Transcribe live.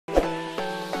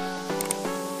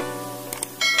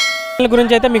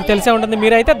గురించి అయితే మీకు తెలిసే ఉంటుంది.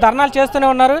 మీరైతే ధర్నాలు చేస్తూనే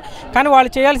ఉన్నారు, కానీ వాళ్ళు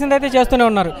చేయాల్సింది అయితే చేస్తూనే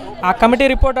ఉన్నారు. ఆ కమిటీ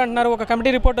రిపోర్ట్ అంటున్నారు, ఒక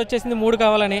కమిటీ రిపోర్ట్ వచ్చేసింది 3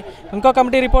 కావాలని, ఇంకో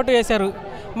కమిటీ రిపోర్ట్ వేశారు.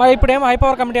 మరి ఇప్పుడు ఏమో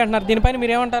హైపవర్ కమిటీ అంటున్నారు. దీనిపైన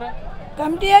మీరు ఏమంటారు?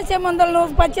 కమిటీ వేసే ముందు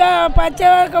నువ్వు పచ్చ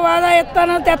వాదా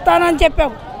తెస్తానని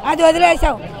చెప్పావు, అది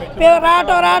వదిలేసావు.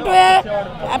 రావటమే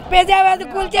ప్రజావేది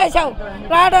కూల్చేసావు.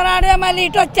 రావటమే మళ్ళీ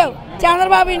ఇటు వచ్చావు.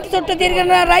 చంద్రబాబు ఇంటి చుట్టూ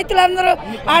తిరిగిన రైతులందరూ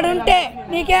ఆడుంటే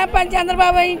నీకేం పని?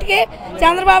 చంద్రబాబు ఇంటికి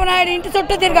చంద్రబాబు నాయుడు ఇంటి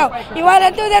చుట్టూ తిరిగావు. ఇవాళ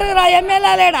ఎందుకు తిరగరా?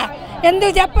 ఎమ్మెల్యే లేడా?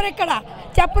 ఎందుకు చెప్పరు? ఇక్కడ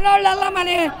చెప్పిన వాళ్ళల్లా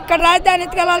మనం ఇక్కడ రాజధాని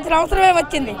ఎత్తుకెళ్ళాల్సిన అవసరమే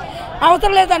వచ్చింది.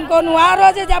 అవసరం లేదనుకో, నువ్వు ఆ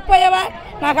రోజే చెప్పావా?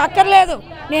 నాకు అక్కర్లేదు,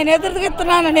 నేను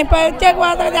ఎదురుతున్నాను, నేను ప్రత్యేక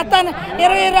హోదా తెస్తాను.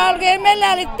 24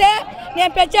 ఎమ్మెల్యేలు ఇస్తే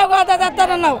నేను ప్రత్యేక హోదా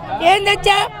తెస్తానన్నావు. ఏం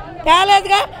తెచ్చా?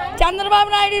 తేలేదుగా. చంద్రబాబు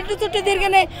నాయుడు ఇంటి చుట్టూ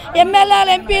తిరిగిన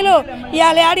ఎమ్మెల్యేలు ఎంపీలు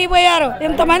ఇవాళ ఆడిపోయారు.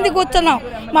 ఇంతమంది కూర్చున్నాం.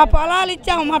 మా పొలాలు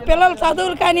ఇచ్చాము, మా పిల్లల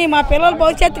చదువులు కానీ మా పిల్లల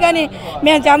భవిష్యత్తు కానీ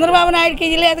మేము చంద్రబాబు నాయుడికి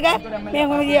ఇవ్వలేదుగా.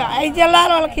 మేము 5 జిల్లాల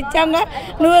వాళ్ళకి ఇచ్చాముగా.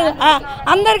 నువ్వు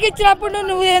అందరికి ఇచ్చినప్పుడు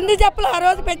నువ్వు ఎందుకు చెప్పలే? ఆ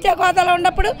రోజు ప్రత్యేక హోదాలో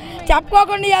ఉన్నప్పుడు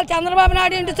చెప్పుకోకుండా ఇవాళ చంద్రబాబు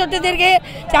నాయుడు ఇంటి చుట్టూ తిరిగి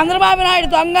చంద్రబాబు నాయుడు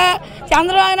దొంగ,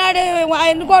 చంద్రబాబు నాయుడు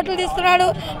ఎన్ని కోట్లు తీసుకున్నాడు,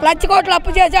 1,00,000 కోట్లు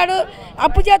అప్పు చేశాడు.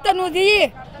 అప్పు చేస్తే నువ్వు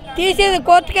తీసేది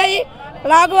కోర్టుకయ్యి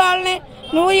లాగు వాళ్ళని.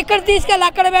 నువ్వు ఇక్కడ తీసుకెళ్ళి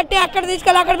అక్కడ పెట్టి, అక్కడ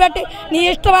తీసుకెళ్ళి అక్కడ పెట్టి నీ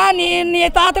ఇష్టమా? నీ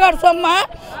తాతగారు సొమ్మ,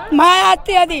 మా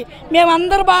ఆస్తి అది.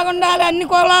 మేమందరూ బాగుండాలి, అన్ని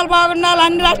కులాలు బాగుండాలి,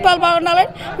 అన్ని రాష్ట్రాలు బాగుండాలి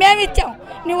మేము ఇచ్చాం.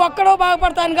 నువ్వు ఒక్కడో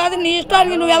బాగుపడతాను కాదు. నీ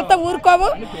ఇష్టానికి నువ్వు వెళ్తా ఊరుకోవు,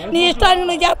 నీ ఇష్టానికి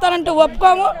నువ్వు చేస్తానంటూ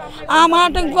ఒప్పుకోము. ఆ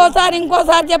మాట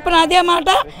ఇంకోసారి చెప్పిన అదే మాట.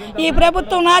 ఈ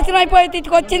ప్రభుత్వం నాశనం అయిపోయి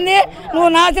తీసుకొచ్చింది. నువ్వు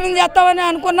నాశనం చేస్తావని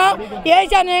అనుకున్నావు.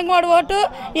 వేసాను నేను కూడా ఓటు.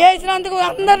 వేసినందుకు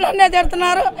అందరూ నన్నే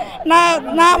తిడుతున్నారు.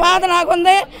 నా బాధ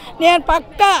నాకుంది. నేను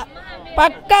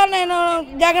పక్కా నేను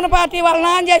జగన్ పార్టీ వాళ్ళ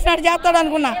నాన్న చేసినట్టు చేస్తాడు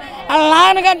అనుకున్నా. వాళ్ళ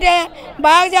నాన్నకంటే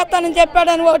బాగా చేస్తానని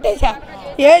చెప్పాడని ఓటేసా.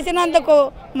 వేసినందుకు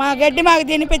మా గడ్డి మాకు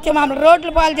తినిపించి మమ్మల్ని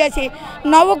రోడ్లు పాలు చేసి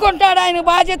నవ్వుకుంటాడు. ఆయన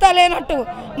బాధ్యత లేనట్టు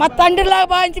మా తండ్రిలాగా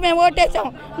భావించి మేము ఓటేసాం.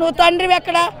 నువ్వు తండ్రి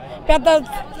ఎక్కడ? పెద్ద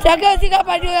సగసిగా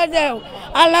పడిచావు.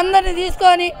 వాళ్ళందరినీ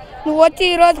తీసుకొని నువ్వు వచ్చి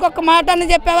ఈ రోజుకి ఒక్క మాట అని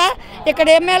చెప్పావా? ఇక్కడ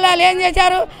ఎమ్మెల్యేలు ఏం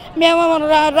చేశారు? మేము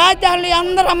రాజధానిలో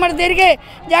అందరూ అమ్మడి తిరిగి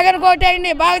జగన్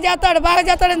కోటేయండి, బాగా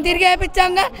చేస్తాడని తిరిగి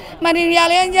వేయించాంగా. మరి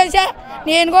ఇవాళ ఏం చేశా?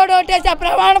 నేను కూడా ఓటేసా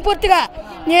ప్రమాణ పూర్తిగా.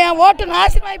 నేను ఓటు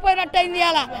నాశనం అయిపోయినట్టు అయింది.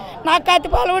 ఇలా నాకు కత్తి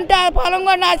పొలం ఉంటే ఆ పొలం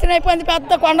కూడా నాశనం అయిపోయింది.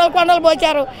 పెద్ద కొండలు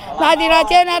పోచారు. నాది నా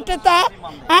చేయనట్టుతా.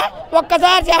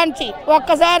 ఒక్కసారి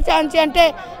ఛాన్సీ అంటే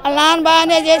వాళ్ళ నాన్న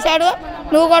బాగానే చేశాడు,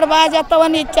 నువ్వు కూడా బాగా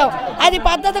చేస్తావని ఇచ్చావు. అది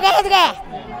పద్ధతి కాదుగా.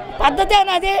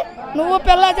 పద్ధతేనది. నువ్వు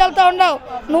పిల్ల చెల్తా ఉండవు,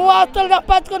 నువ్వు ఆస్తులు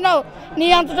సంపాదించుకున్నావు. నీ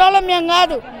అంతటోళ్ళం మేము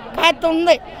కాదు. ఖాతి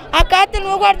ఉంది, ఆ ఖాతి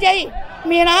నువ్వు కూడా చేయి.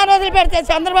 మీ నాన్న వదిలిపెడితే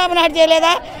చంద్రబాబు నాయుడు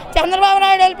చేయలేదా? చంద్రబాబు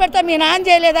నాయుడు వదిలిపెడితే మీ నాన్న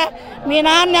చేయలేదా? మీ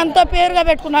నాన్న ఎంతో పేరుగా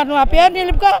పెట్టుకున్నారు. నువ్వు ఆ పేరు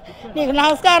నిలుపుకో. నీకు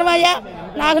నమస్కారం అయ్యా.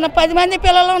 నాకు 10 మంది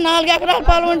పిల్లలు, 4 ఎకరాల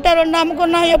పొలం ఉంటే 2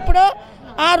 అమ్ముకున్నావు. ఎప్పుడో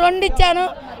ఆ 2 ఇచ్చాను.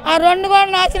 ఆ 2 కూడా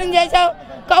నాశనం చేశావు.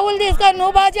 కవులు తీసుకొని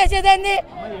నువ్వు బాగా చేసేదేంది?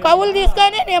 కవులు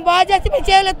తీసుకొని నేను బాగా చేసి మీరు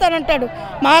చేయలేస్తానంటాడు.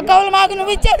 మా కవులు మాకు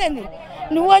నువ్వు ఇచ్చేదేంది?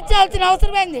 నువ్వు వచ్చాల్సిన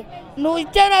అవసరం ఏంది? నువ్వు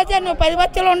ఇచ్చేది నువ్వు 10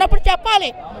 బచ్చలు ఉన్నప్పుడు చెప్పాలి.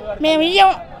 మేము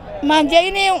ఇయ్యం, మా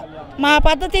జైనీయం, మా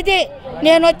పద్ధతి ఇది.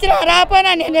 నేను వచ్చినా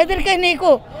రాపోయినా నేను ఎదురుకే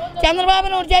నీకు. చంద్రబాబు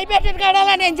నువ్వు చేయి పెట్టిన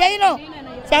కాడాలా నేను చేయను.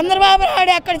 చంద్రబాబు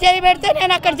నాయుడు ఎక్కడ చేయి పెడితే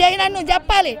నేను అక్కడ చేయనని నువ్వు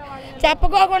చెప్పాలి.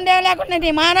 చెప్పుకోకుండా ఏం లేకుండా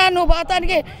నీ మానా నువ్వు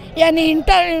పోతానికి నీ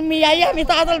మీ అయ్యా మీ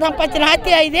తాతలు సంపాదించిన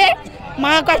హత్య ఇదే.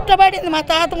 మా కష్టపడింది, మా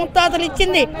తాత ముత్తాతలు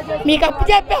ఇచ్చింది, మీకు అప్పు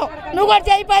చెప్పావు. నువ్వు కూడా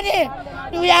చేయి పని.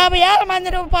 నువ్వు 50,000 మంది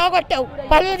నువ్వు బాగొట్టావు.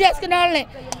 పనులు చేసుకునే వాళ్ళని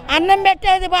అన్నం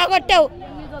పెట్టేది బాగొట్టావు.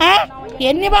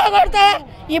 ఎన్ని బాగొడతా?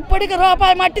 ఇప్పటికి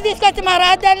రూపాయి మట్టి తీసుకొచ్చి మా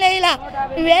రాజధానిలో ఇలా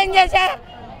నువ్వేం చేశా?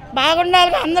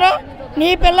 బాగుండాలి అందరూ. నీ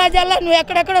పిల్ల జల్ల నువ్వు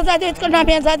ఎక్కడెక్కడో చదివించుకున్నా,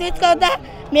 మేము చదివించుకోవద్దా?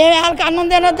 మేము వాళ్ళకి అన్నం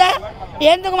తినొద్దా?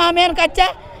 ఎందుకు మా మీద ఖర్చా?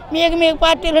 మీకు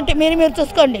పార్టీలు ఉంటే మీరు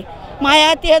చూసుకోండి. మా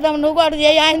యాత్ర నువ్వు కూడా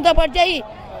చేయి, ఆయనతో పాటు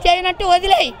చేయనట్టు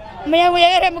వదిలేయి. మేము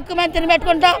ఏరే ముఖ్యమంత్రిని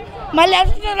పెట్టుకుంటాం. మళ్ళీ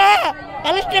ఎలక్షన్ పెట్టి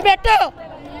ఎలక్షన్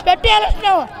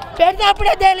పెడితే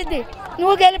అప్పుడే తేలిద్ది.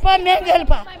 నువ్వు గెలిపా, మేము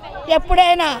గెలిపా.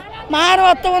 ఎప్పుడైనా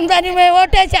మానవత్వం ఉందని మేము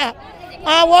ఓటేసా.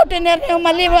 ఆ ఓటు నిర్ణయం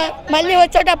మళ్ళీ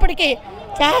వచ్చేటప్పటికి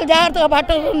చాలా జాగ్రత్తగా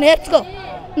బట్టలు నేర్చుకో.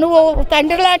 నువ్వు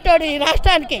తండ్రి లాంటోడు ఈ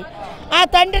రాష్ట్రానికి. ఆ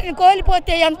తండ్రిని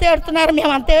కోల్పోతే ఎంత ఏడుతున్నారు,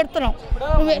 మేము అంత ఏడుతున్నాం.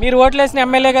 మీరు ఓట్లేసిన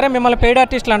ఎమ్మెల్యే గారే మిమ్మల్ని పెయిడ్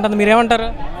ఆర్టిస్టులు అంటుంది, మీరేమంటారు?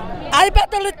 అది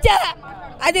పెద్ద లుచ్చా,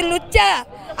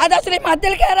 అది అసలు ఈ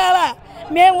మధ్యలోకే రాలా.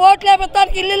 మేము ఓట్లు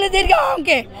వేపిస్తానికి ఇల్లు తిరిగాం.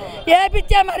 ఆమెకి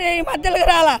వేపించా, మరి ఈ మధ్యలోకి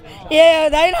రాలా.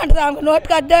 ఏదైనా అంటుంది. ఆమెకు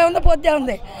నోటికి అద్దె ఉంది, పొద్దే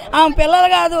ఉంది. ఆమె పిల్లలు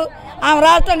కాదు, ఆమె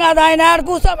రాష్ట్రం కాదు. ఆయన ఆడ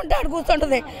కూర్చోమంటే ఆడ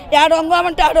కూర్చుంటుంది, ఆడ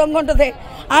వంగమంటే ఆడ వంగుంటుంది.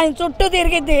 ఆయన చుట్టూ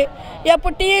తిరిగిద్ది.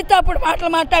 ఎప్పుడు టీ అప్పుడు మాటలు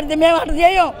మాట్లాడితే మేము అట్లా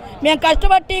చేయం. మేము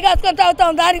కష్టపడి టీ కాసుకొని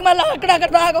తాగుతాం, దానికి మళ్ళీ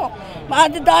అక్కడక్కడ తాగం.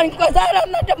 అది దానికి ఇంకోసారి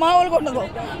అన్నట్టే మామూలుగా ఉండదు.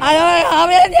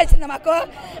 ఆమె ఏం చేసింది మాకు,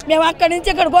 మేము అక్కడి నుంచి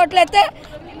ఇక్కడ కోట్లయితే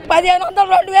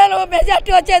 1500 2000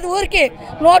 మెజార్టీ వచ్చేది, ఊరికి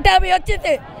 150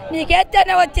 వచ్చింది.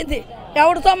 నీకేస్తేనే వచ్చింది.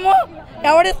 ఎవడు సొమ్ము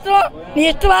ఎవడిష్టం, నీ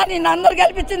ఇష్టమా, నిన్ను అందరు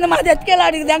గెలిపించింది. మాది ఎత్తుకెళ్ళి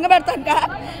ఆడికి దెంగ పెడతాక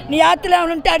నీ ఆస్తులు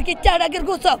ఏమైనా ఉంటే ఆడికి ఇచ్చి ఆ దగ్గర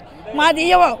కూర్చో, మాది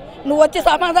ఇవ్వవు. నువ్వు వచ్చి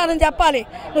సమాధానం చెప్పాలి.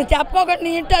 నువ్వు చెప్పుకోకుండా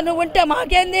నీ ఇంట నువ్వు ఉంటే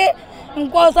మాకేంది.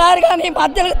 ఇంకోసారి కానీ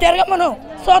మధ్యలో తిరగమ్మను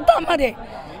చూద్దాం. మరి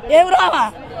ఏమి రావా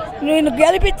నిన్ను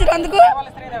గెలిపించినందుకు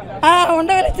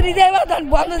ఉండవల్లి శ్రీదేవో దాని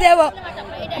బొందదేవో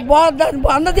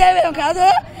బొందదేవేమో కాదు.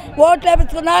 ఓట్లు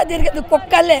వేపించుకున్నా తిరిగి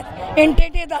కుక్కల్లే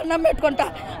ఇంటింటి దండం పెట్టుకుంటా.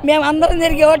 మేమందరం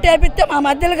తిరిగి ఓటు వేపిస్తే మా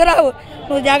మధ్యలోకి రావు.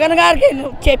 నువ్వు జగన్ గారికి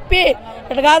నువ్వు చెప్పి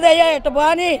ఇటు కాదయ్యా ఇటు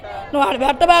బాని నువ్వు ఆడ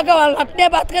పెట్టబాక వాళ్ళు అట్నే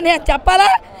బతకని అని చెప్పాలా.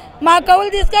 మా కవులు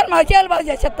తీసుకొని మా చేలు బాగా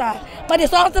చేసేస్తా. మరి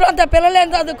సంవత్సరం అంతా పిల్లలు ఏం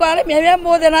చదువుకోవాలి, మేమేం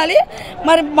పో తినాలి.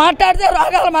 మరి మాట్లాడితే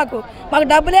రాగాలి. మాకు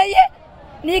డబ్బులు వేయి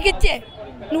నీకు ఇచ్చి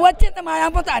నువ్వు వచ్చింది మా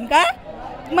అమ్ముతానుక.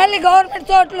 మళ్ళీ గవర్నమెంట్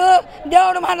చోట్లు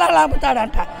దేవుడు మళ్ళీ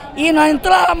అమ్ముతాడంట. ఈయన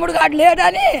ఇంతలో అమ్ముడు కాడు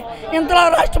లేడని, ఇంతలో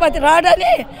రాష్ట్రపతి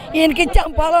రాడని ఈయనకి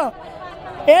ఇచ్చాం పొలం.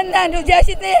 ఏందా నువ్వు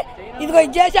చేసింది, ఇదిగో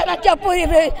ఇది చేశానని చెప్పు.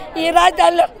 ఈ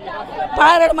రాజధానిలో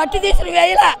పారడు మట్టి తీసి నువ్వు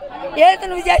వేయలా. ఏది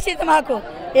నువ్వు చేసింది మాకు,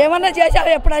 ఏమన్నా చేసావు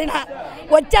ఎప్పుడైనా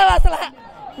వచ్చావు అసలు.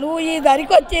 నువ్వు ఈ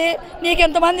దరికి వచ్చి నీకు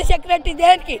ఇంతమంది సెక్రటరీ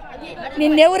దేనికి,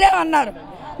 నిన్నెవరేమన్నారు,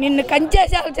 నిన్ను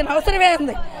కంచేసేయాల్సిన అవసరమే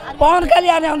ఉంది. పవన్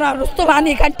కళ్యాణ్ ఏమన్నా రుస్తువా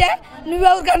నీకంటే,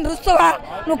 నువ్వెవరికన్నా రుస్తువా?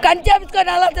 నువ్వు కంచేపించుకొని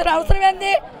వెళ్ళాల్సిన అవసరం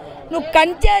ఏంది? నువ్వు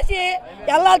కంచేసి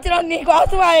వెళ్ళాల్సిన నీ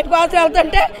కోసం ఆయన కోసం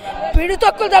వెళ్తుంటే పిడి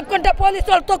తొక్కుంటే పోలీసు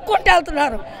వాళ్ళు తొక్కుంటే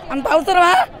వెళ్తున్నారు. అంత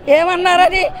అవసరమా?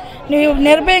 ఏమన్నారని నువ్వు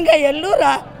నిర్భయంగా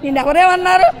ఎల్లురా.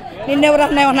 నిన్నెవరేమన్నారు,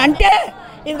 నిన్నెవరన్నా ఏమన్నా అంటే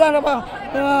ఇదిగో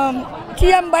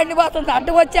సీఎం బండి పోతుంది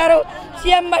అడ్డు వచ్చారు,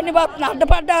 సీఎం బండి పోతుంది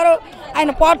అడ్డుపడ్డారు,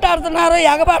 ఆయన పోటాడుతున్నారు,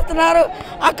 ఎగబడుతున్నారు.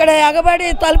 అక్కడ ఎగబడి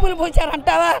తలుపులు పూచారు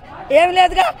అంటావా? ఏం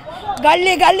లేదుగా.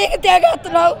 గల్లీకి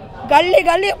తేగేస్తున్నావు.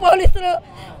 గల్లీ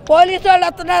పోలీసు వాళ్ళు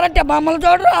వస్తున్నారంటే మమ్మల్ని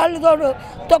చూడరు, వాళ్ళు చూడరు,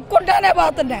 తొక్కుంటానే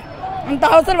పోతున్నాయి. అంత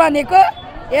అవసరమా నీకు?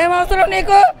 ఏం అవసరం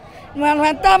నీకు? మనం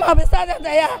ఎంత మా విశ్వాసం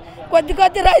అయ్యా,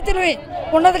 కొద్ది రైతులు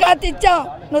ఉన్నది కాదు ఇచ్చాం.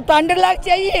 నువ్వు తండ్రిలాగా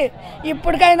చెయ్యి.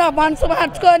 ఇప్పటికైనా మనసు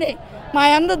మార్చుకొని మా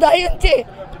అందు దయించి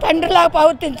తండ్రిలాగా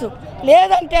ప్రవర్తించు.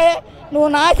 లేదంటే నువ్వు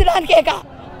నాశనానికే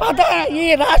ఈ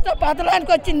రాష్ట్ర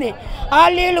పతనానికి వచ్చింది.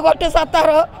 వాళ్ళు వీళ్ళు కొట్టి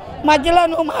సత్తారు. మధ్యలో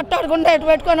నువ్వు మాట్లాడకుండా ఇటు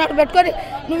పెట్టుకొని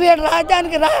నువ్వు ఇటు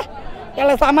రాజ్యానికి రా,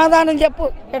 ఇలా సమాధానం చెప్పు,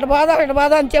 ఇటు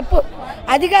బాధ అని చెప్పు.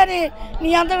 అది కానీ నీ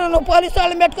అంతటా నువ్వు పోలీసు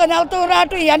వాళ్ళని పెట్టుకొని వెళ్తూ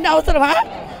రాటు ఇవన్నీ అవసరమా?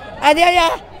 అదేయ్యా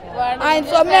ఆయన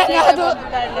సొమ్మే కాదు,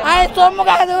 ఆయన సొమ్ము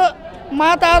కాదు, మా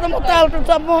తాత ముత్తాల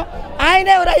సొమ్ము. ఆయన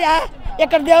ఎవరయ్యా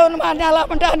ఇక్కడ దేవుని మాట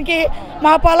అమ్మటానికి,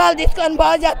 మా పొలాలు తీసుకొని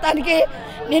బాగు చేస్తానికి,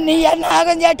 నిన్ను ఇవన్నీ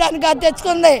ఆగం చేయటానికి అది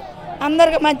తెచ్చుకుంది.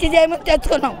 అందరికి మంచి చేయమని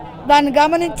తెచ్చుకున్నాం. దాన్ని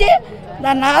గమనించి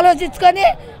దాన్ని ఆలోచించుకొని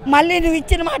మళ్ళీ నువ్వు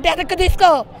ఇచ్చిన మాట వెనక్కి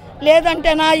తీసుకో.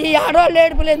 లేదంటే నా ఈ ఆడవాళ్ళు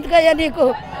ఏడుపులు ఎందుకయ్యా నీకు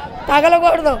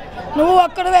తగలకూడదు. నువ్వు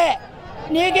ఒక్కడవే,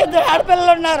 నీకు 2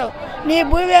 ఆడపిల్లలు ఉన్నారు. నీ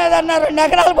భూమి ఏదన్నా 2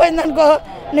 ఎకరాలు పోయిందనుకో,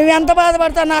 నువ్వు ఎంత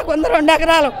బాధపడతావు? నాకు ఉంది 2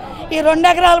 ఎకరాలు. ఈ 2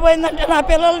 ఎకరాలు పోయిందంటే నా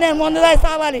పిల్లలు నేను ముందుగా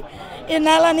సావాలి. ఈ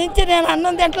నెల నుంచి నేను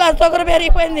అన్నం తింటలా, షుగర్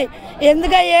పెరిగిపోయింది.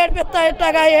 ఎందుక ఏడిపిస్తా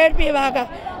ఇట్లాగా ఏడిపివాక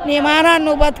నీ మానాన్ని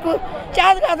నువ్వు బతుకు.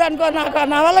 చేదు కాదనుకో, నాకు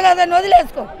నా వల్ల కాదని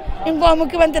వదిలేసుకో. ఇంకో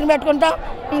ముఖ్యమంత్రిని పెట్టుకుంటాం,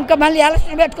 ఇంకా మళ్ళీ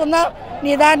ఎలక్షన్ పెట్టుకుందాం.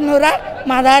 నీ దారిని నువ్వురా,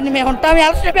 మా దారిని మేము ఉంటాం.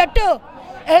 ఎలక్షన్ పెట్టు,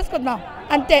 వేసుకుందాం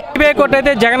అంతే. సిబిఐ కోర్టు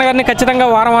అయితే జగన్ గారిని ఖచ్చితంగా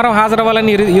వారం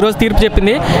హాజరవ్వాలని ఈరోజు తీర్పు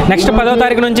చెప్పింది. నెక్స్ట్ 10వ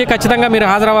తారీఖు నుంచి ఖచ్చితంగా మీరు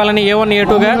హాజరవ్వాలని A1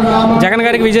 A2గా జగన్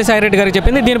గారికి విజయసాయి రెడ్డి గారికి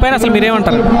చెప్పింది. దీనిపైన అసలు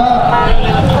మీరేమంటారు?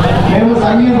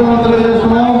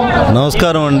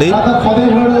 నమస్కారం అండి.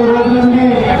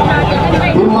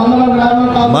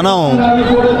 మనం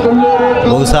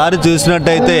ఒకసారి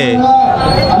చూసినట్టయితే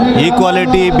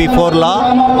equality before law,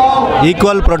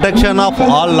 equal protection of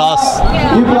all loss.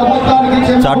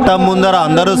 చట్టం ముందర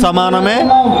అందరూ సమానమే,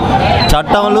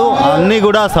 చట్టములు అన్నీ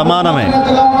కూడా సమానమే.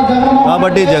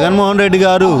 కాబట్టి జగన్మోహన్ రెడ్డి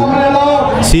గారు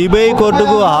సిబిఐ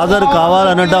కోర్టుకు హాజరు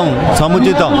కావాలనటం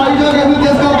సముచితం.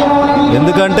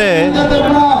 ఎందుకంటే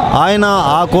ఆయన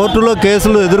ఆ కోర్టులో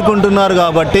కేసులు ఎదుర్కొంటున్నారు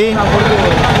కాబట్టి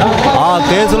ఆ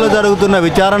కేసులో జరుగుతున్న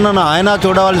విచారణను ఆయన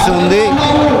చూడవలసి ఉంది.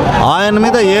 ఆయన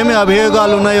మీద ఏమి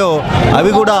అభియోగాలు ఉన్నాయో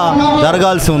అవి కూడా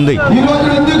జరగాల్సి ఉంది.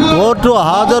 కోర్టు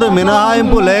హాజరు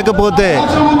మినహాయింపు లేకపోతే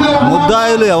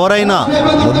ముద్దాయిలు ఎవరైనా,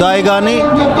 ముద్దాయి కానీ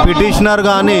పిటిషనర్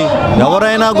కానీ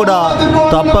ఎవరైనా కూడా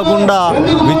తప్పకుండా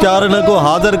విచారణకు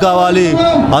హాజరు కావాలి.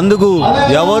 అందుకు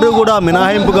ఎవరు కూడా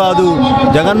మినహాయింపు కాదు.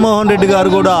 జగన్మోహన్ రెడ్డి గారు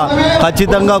కూడా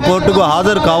ఖచ్చితంగా కోర్టుకు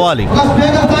హాజరు కావాలి.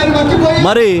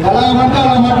 మరి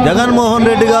జగన్మోహన్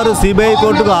రెడ్డి గారు సిబిఐ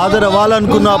కోర్టుకు హాజరు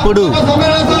అవ్వాలనుకున్నప్పుడు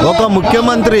ఒక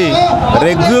ముఖ్యమంత్రి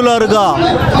రెగ్యులర్గా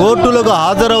కోర్టులకు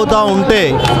హాజరవుతూ ఉంటే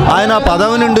ఆయన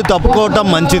పదవి నుండి తప్పుకోవటం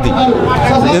మంచిది.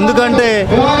 ఎందుకంటే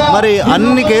మరి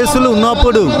అన్ని కేసులు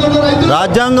ఉన్నప్పుడు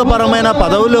రాజ్యాంగపరమైన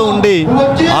పదవిలో ఉండి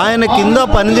ఆయన కింద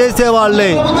పనిచేసే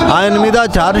వాళ్ళే ఆయన మీద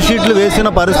ఛార్జ్ షీట్లు వేసిన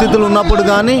పరిస్థితులు ఉన్నప్పుడు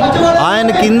కానీ ఆయన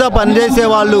కింద పనిచేసే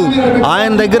వాళ్ళు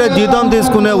ఆయన దగ్గర జీతం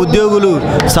తీసుకునే ఉద్యోగులు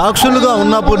సాక్షులుగా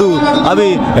ఉన్నప్పుడు అవి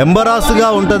ఎంబరాస్గా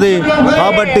ఉంటుంది.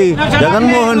 కాబట్టి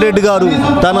జగన్మోహన్ రెడ్డి గారు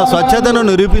తన స్వచ్ఛతను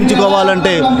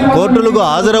నిరూపించుకోవాలంటే కోర్టులకు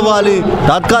హాజరవ్వాలి.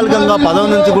 తాత్కాలికంగా పదవి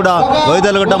నుంచి కూడా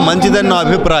వైదొలగటం మంచిదని నా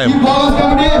అభిప్రాయం.